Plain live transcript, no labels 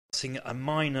discussing a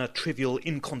minor, trivial,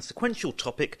 inconsequential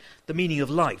topic, the meaning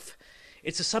of life.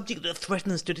 It's a subject that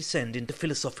threatens to descend into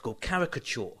philosophical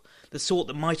caricature, the sort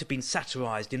that might have been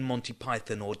satirised in Monty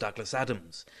Python or Douglas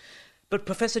Adams. But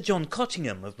Professor John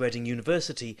Cottingham of Reading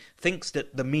University thinks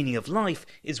that the meaning of life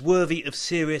is worthy of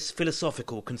serious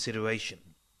philosophical consideration.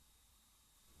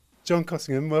 John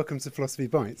Cottingham, welcome to Philosophy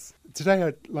Bites. Today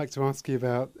I'd like to ask you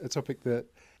about a topic that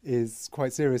is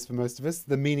quite serious for most of us,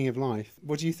 the meaning of life.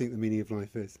 What do you think the meaning of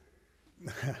life is?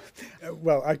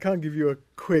 Well, I can't give you a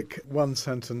quick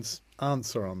one-sentence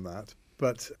answer on that,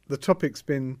 but the topic's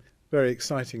been very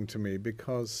exciting to me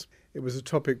because it was a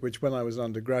topic which, when I was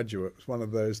undergraduate, was one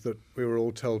of those that we were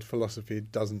all told philosophy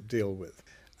doesn't deal with.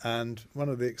 And one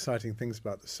of the exciting things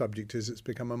about the subject is it's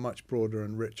become a much broader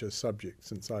and richer subject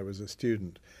since I was a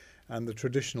student. And the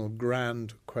traditional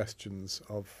grand questions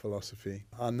of philosophy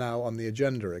are now on the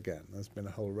agenda again. There's been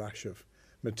a whole rash of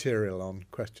material on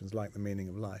questions like the meaning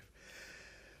of life.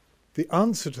 The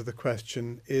answer to the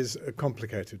question is a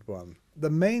complicated one. The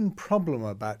main problem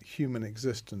about human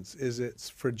existence is its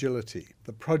fragility.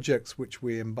 The projects which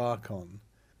we embark on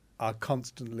are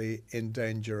constantly in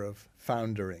danger of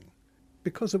foundering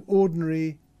because of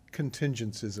ordinary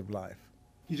contingencies of life.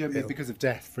 You don't mean because of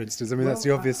death, for instance? I mean, that's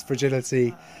the obvious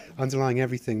fragility underlying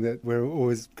everything, that we're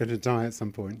always going to die at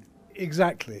some point.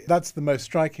 Exactly. That's the most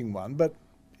striking one. But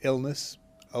illness,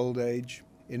 old age,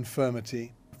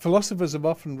 infirmity. Philosophers have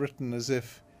often written as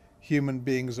if human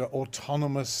beings are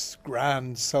autonomous,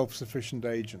 grand, self-sufficient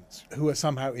agents who are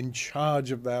somehow in charge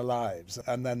of their lives.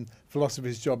 And then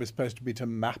philosophy's job is supposed to be to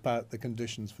map out the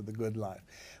conditions for the good life.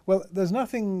 Well, there's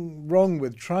nothing wrong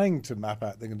with trying to map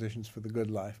out the conditions for the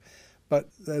good life. But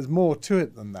there's more to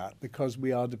it than that because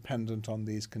we are dependent on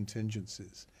these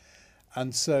contingencies.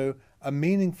 And so a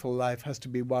meaningful life has to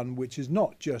be one which is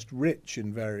not just rich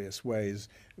in various ways,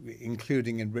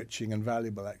 including enriching and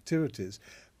valuable activities,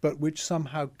 but which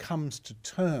somehow comes to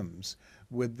terms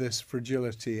with this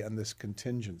fragility and this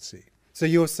contingency. So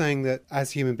you're saying that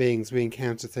as human beings we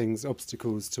encounter things,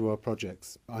 obstacles to our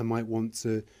projects. I might want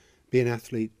to be an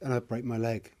athlete and I break my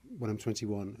leg when I'm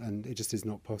 21 and it just is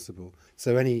not possible.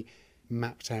 So any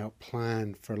mapped out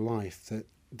plan for life that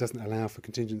doesn't allow for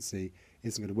contingency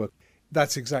isn't going to work.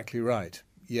 That's exactly right,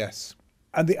 yes.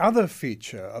 And the other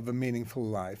feature of a meaningful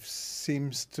life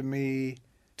seems to me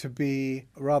to be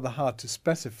rather hard to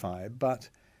specify, but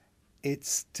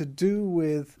it's to do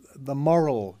with the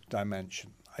moral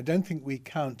dimension. I don't think we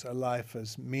count a life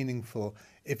as meaningful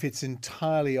if it's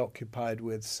entirely occupied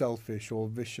with selfish or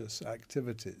vicious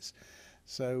activities.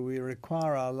 So we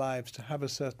require our lives to have a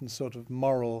certain sort of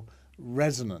moral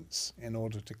resonance in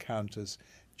order to count as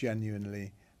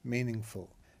genuinely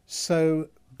meaningful. So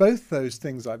both those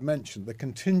things I've mentioned, the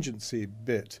contingency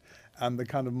bit and the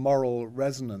kind of moral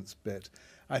resonance bit,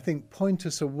 I think point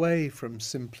us away from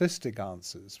simplistic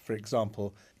answers, for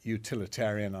example,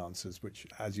 utilitarian answers, which,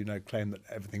 as you know, claim that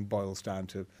everything boils down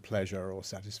to pleasure or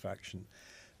satisfaction.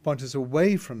 Point us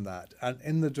away from that and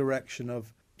in the direction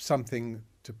of something,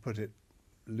 to put it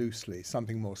loosely,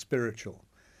 something more spiritual.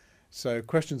 So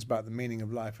questions about the meaning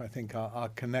of life, I think, are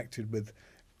connected with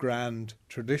grand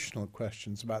traditional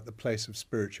questions about the place of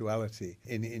spirituality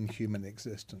in human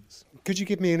existence. Could you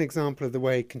give me an example of the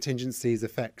way contingencies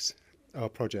affect our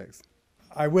projects?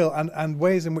 I will, and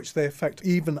ways in which they affect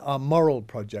even our moral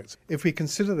projects. If we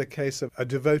consider the case of a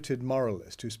devoted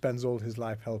moralist who spends all his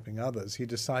life helping others, he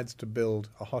decides to build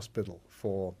a hospital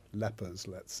for lepers,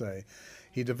 let's say.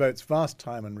 He devotes vast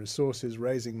time and resources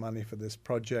raising money for this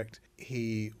project.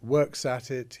 He works at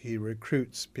it, he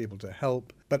recruits people to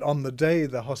help, but on the day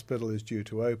the hospital is due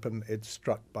to open, it's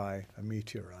struck by a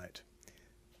meteorite.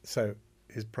 So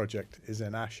his project is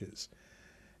in ashes.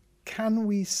 Can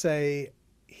we say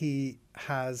he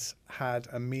has had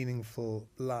a meaningful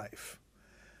life?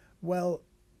 Well,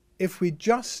 if we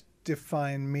just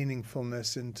define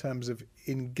meaningfulness in terms of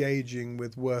engaging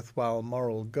with worthwhile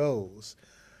moral goals,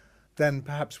 then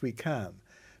perhaps we can.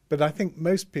 But I think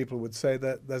most people would say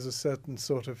that there's a certain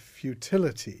sort of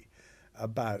futility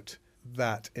about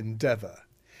that endeavour.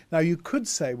 Now, you could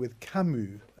say with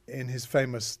Camus, in his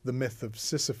famous The Myth of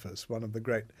Sisyphus, one of the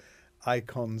great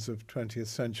icons of 20th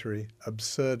century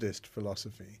absurdist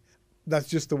philosophy, that's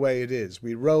just the way it is.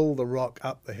 We roll the rock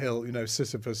up the hill. You know,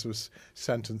 Sisyphus was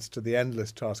sentenced to the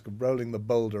endless task of rolling the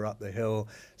boulder up the hill.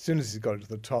 As soon as he's got it to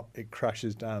the top, it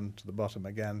crashes down to the bottom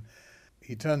again.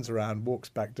 He turns around, walks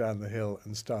back down the hill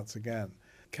and starts again.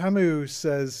 Camus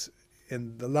says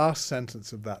in the last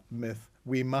sentence of that myth,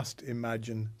 we must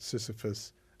imagine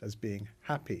Sisyphus as being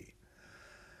happy.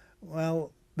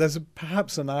 Well, there's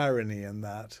perhaps an irony in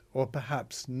that, or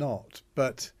perhaps not,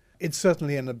 but it's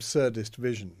certainly an absurdist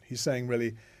vision. He's saying,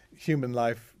 really, human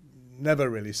life never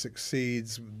really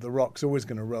succeeds. The rock's always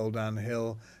going to roll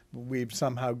downhill. We've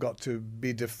somehow got to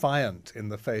be defiant in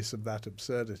the face of that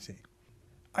absurdity.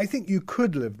 I think you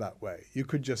could live that way. You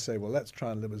could just say, well, let's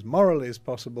try and live as morally as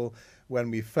possible.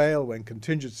 When we fail, when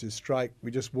contingencies strike,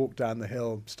 we just walk down the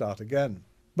hill, start again.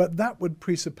 But that would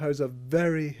presuppose a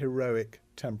very heroic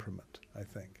temperament, I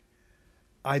think.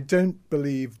 I don't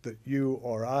believe that you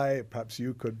or I, perhaps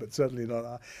you could, but certainly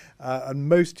not I, and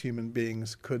most human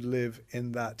beings could live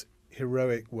in that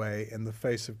heroic way in the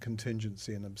face of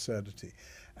contingency and absurdity.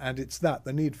 And it's that,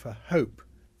 the need for hope,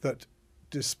 that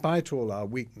despite all our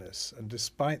weakness and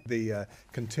despite the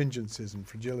contingencies and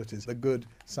fragilities, the good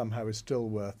somehow is still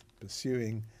worth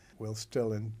pursuing, will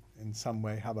still in some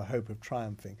way have a hope of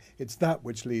triumphing. It's that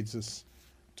which leads us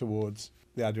towards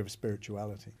the idea of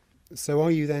spirituality. So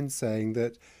are you then saying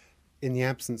that in the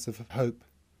absence of hope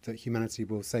that humanity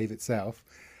will save itself,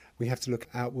 we have to look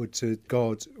outward to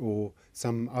God or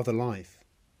some other life?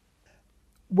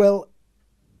 Well,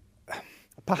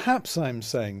 perhaps I'm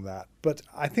saying that, but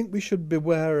I think we should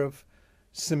beware of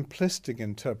simplistic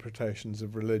interpretations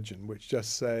of religion, which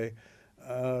just say,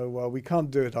 well, we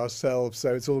can't do it ourselves,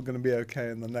 so it's all going to be okay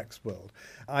in the next world.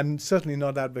 I'm certainly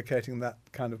not advocating that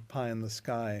kind of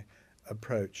pie-in-the-sky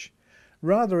approach.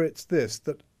 Rather, it's this,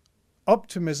 that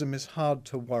optimism is hard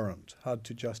to warrant, hard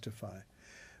to justify.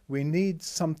 We need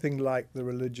something like the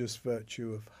religious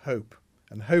virtue of hope,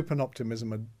 and hope and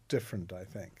optimism are different, I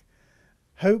think.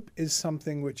 Hope is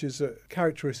something which is a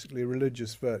characteristically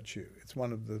religious virtue. It's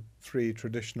one of the three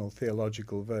traditional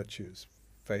theological virtues,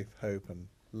 faith, hope, and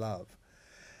love.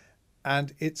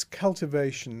 And its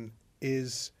cultivation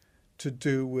is to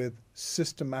do with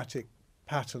systematic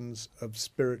patterns of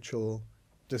spiritual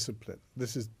discipline.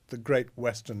 This is the great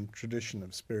Western tradition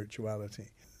of spirituality.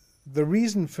 The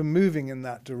reason for moving in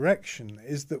that direction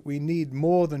is that we need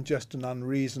more than just an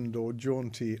unreasoned or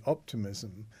jaunty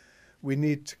optimism. We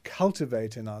need to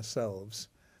cultivate in ourselves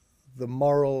the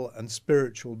moral and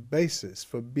spiritual basis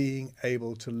for being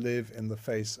able to live in the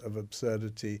face of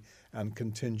absurdity and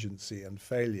contingency and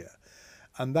failure.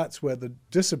 And that's where the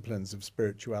disciplines of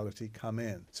spirituality come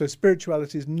in. So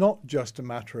spirituality is not just a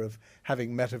matter of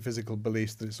having metaphysical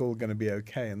beliefs that it's all going to be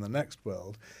okay in the next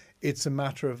world. It's a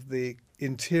matter of the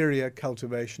interior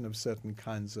cultivation of certain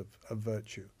kinds of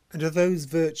virtue. And are those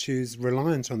virtues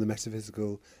reliant on the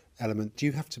metaphysical element? Do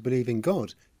you have to believe in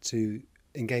God to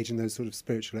engage in those sort of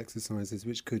spiritual exercises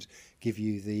which could give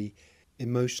you the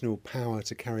emotional power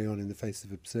to carry on in the face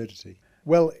of absurdity?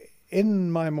 Well,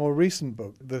 in my more recent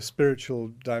book, The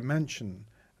Spiritual Dimension,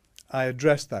 I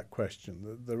addressed that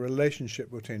question, the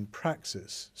relationship between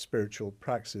praxis, spiritual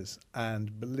praxis,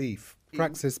 and belief.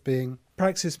 Praxis being?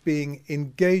 Praxis being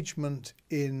engagement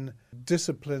in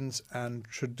disciplines and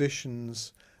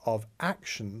traditions of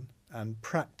action and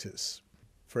practice,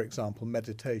 for example,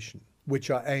 meditation, which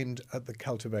are aimed at the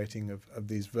cultivating of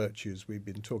these virtues we've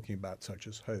been talking about, such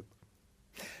as hope.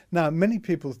 Now, many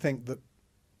people think that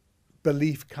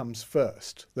belief comes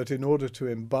first, that in order to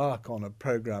embark on a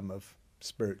program of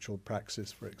spiritual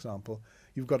praxis, for example,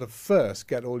 you've got to first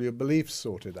get all your beliefs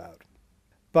sorted out.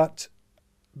 But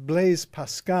Blaise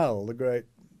Pascal, the great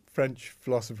French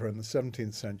philosopher in the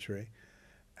 17th century,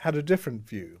 had a different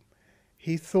view.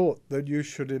 He thought that you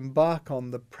should embark on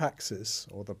the praxis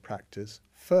or the practice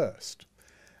first,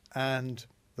 and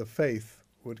the faith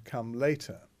would come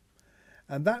later.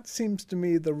 And that seems to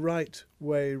me the right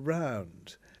way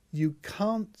round. You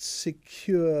can't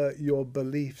secure your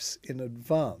beliefs in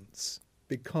advance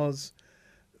because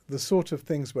the sort of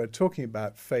things we're talking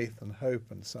about, faith and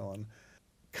hope and so on,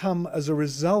 come as a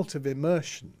result of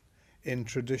immersion in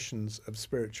traditions of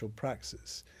spiritual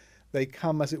praxis. They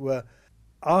come, as it were,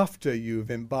 after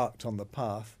you've embarked on the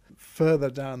path, further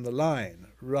down the line,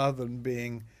 rather than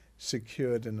being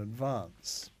secured in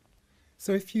advance.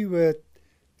 So if you were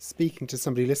speaking to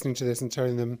somebody listening to this and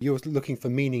telling them you're looking for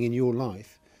meaning in your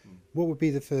life, what would be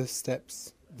the first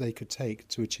steps they could take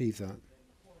to achieve that?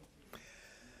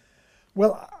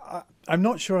 Well, I'm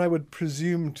not sure I would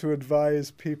presume to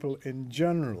advise people in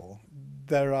general.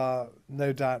 There are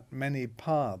no doubt many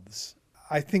paths.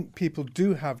 I think people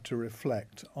do have to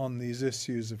reflect on these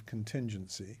issues of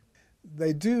contingency.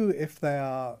 They do if they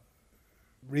are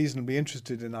reasonably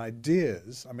interested in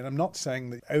ideas. I mean, I'm not saying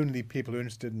that only people who are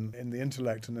interested in the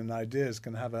intellect and in ideas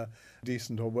can have a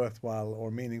decent or worthwhile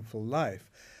or meaningful life.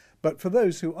 But for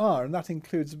those who are, and that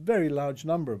includes a very large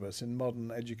number of us in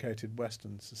modern educated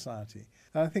Western society,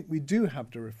 I think we do have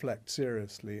to reflect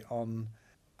seriously on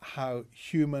how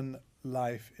human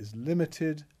life is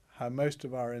limited, how most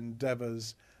of our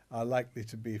endeavours are likely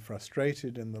to be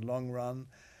frustrated in the long run,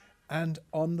 and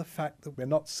on the fact that we're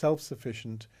not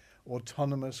self-sufficient,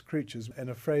 autonomous creatures. In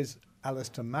a phrase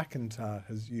Alistair McIntyre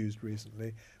has used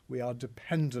recently, we are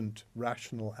dependent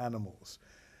rational animals.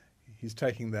 He's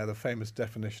taking there the famous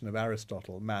definition of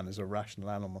Aristotle, man is a rational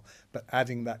animal, but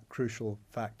adding that crucial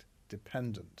fact,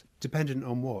 dependent. Dependent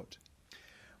on what?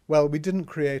 Well, we didn't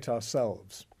create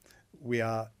ourselves. We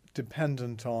are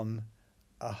dependent on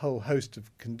a whole host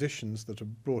of conditions that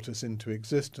have brought us into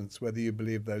existence, whether you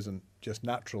believe those are just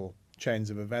natural chains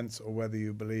of events or whether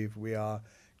you believe we are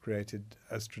created,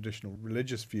 as traditional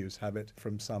religious views have it,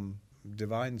 from some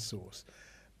divine source.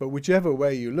 But whichever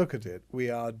way you look at it, we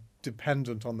are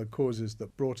dependent on the causes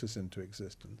that brought us into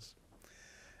existence.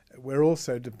 We're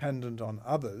also dependent on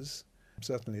others,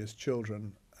 certainly as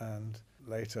children and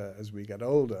later as we get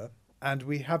older, and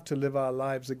we have to live our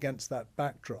lives against that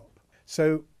backdrop.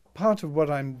 So part of what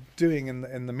I'm doing in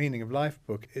the Meaning of Life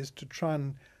book is to try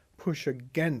and push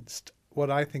against what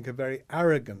I think are very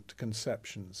arrogant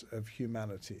conceptions of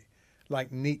humanity,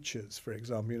 like Nietzsche's, for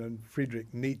example.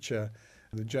 Friedrich Nietzsche,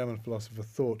 the German philosopher,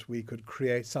 thought we could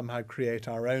somehow create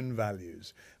our own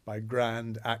values by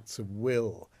grand acts of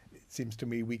will. It seems to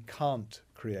me we can't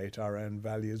create our own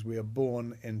values. We are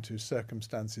born into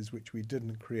circumstances which we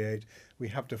didn't create. We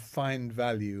have to find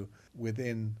value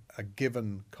within a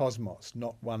given cosmos,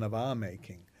 not one of our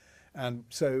making. And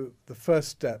so the first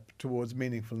step towards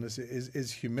meaningfulness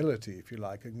is humility, if you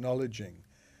like, acknowledging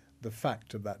the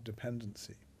fact of that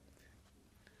dependency.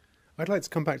 I'd like to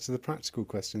come back to the practical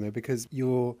question, though, because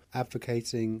you're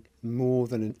advocating more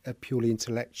than a purely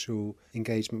intellectual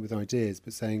engagement with ideas,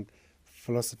 but saying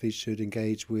philosophy should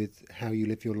engage with how you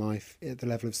live your life at the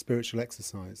level of spiritual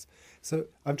exercise. So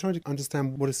I'm trying to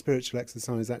understand what a spiritual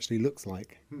exercise actually looks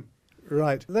like.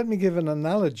 Right. Let me give an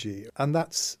analogy, and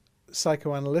that's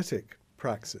psychoanalytic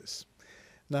praxis.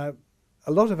 Now,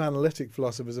 a lot of analytic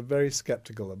philosophers are very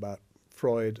skeptical about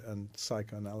Freud and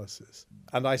psychoanalysis,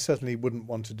 and I certainly wouldn't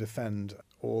want to defend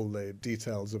all the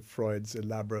details of Freud's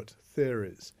elaborate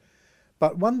theories.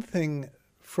 But one thing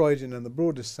Freudian in the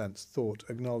broadest sense thought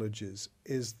acknowledges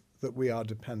is that we are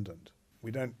dependent.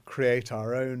 We don't create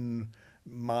our own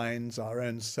minds, our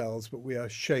own selves, but we are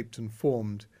shaped and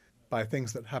formed by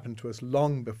things that happened to us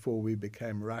long before we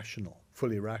became rational,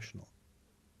 fully rational.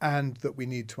 And that we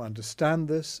need to understand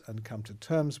this and come to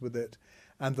terms with it,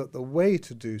 and that the way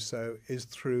to do so is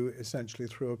essentially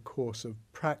through a course of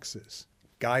praxis,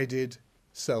 guided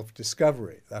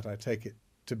self-discovery. That I take it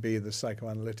to be the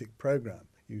psychoanalytic program.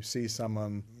 You see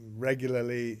someone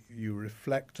regularly, you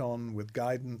reflect with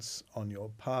guidance on your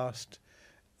past,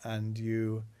 and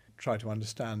you try to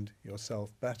understand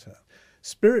yourself better.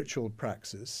 Spiritual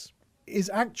praxis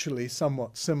is actually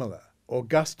somewhat similar.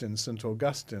 St.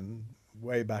 Augustine,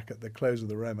 way back at the close of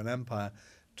the Roman Empire,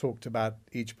 talked about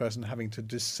each person having to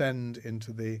descend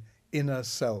into the inner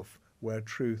self where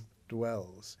truth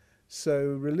dwells.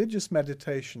 So religious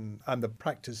meditation and the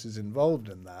practices involved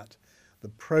in that, the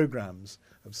programs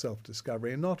of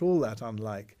self-discovery, are not all that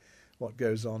unlike what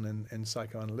goes on in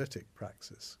psychoanalytic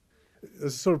praxis.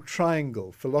 There's a sort of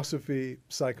triangle: philosophy,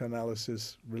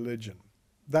 psychoanalysis, religion.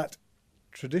 That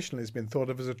traditionally has been thought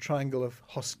of as a triangle of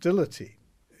hostility.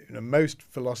 Most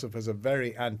philosophers are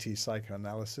very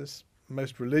anti-psychoanalysis.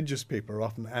 Most religious people are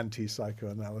often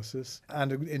anti-psychoanalysis.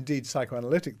 And indeed,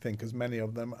 psychoanalytic thinkers, many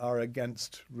of them, are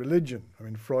against religion.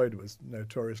 Freud was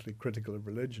notoriously critical of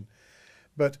religion.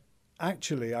 But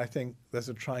actually, I think there's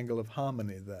a triangle of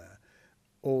harmony there.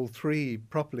 All three,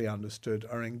 properly understood,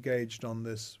 are engaged on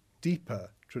this deeper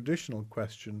traditional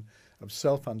question of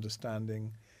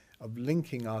self-understanding, of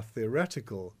linking our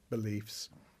theoretical beliefs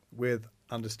with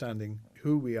understanding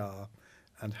who we are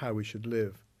and how we should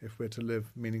live if we're to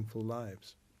live meaningful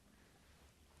lives.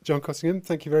 John Cottingham,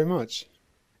 thank you very much.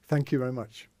 Thank you very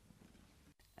much.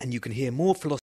 And you can hear more philosophy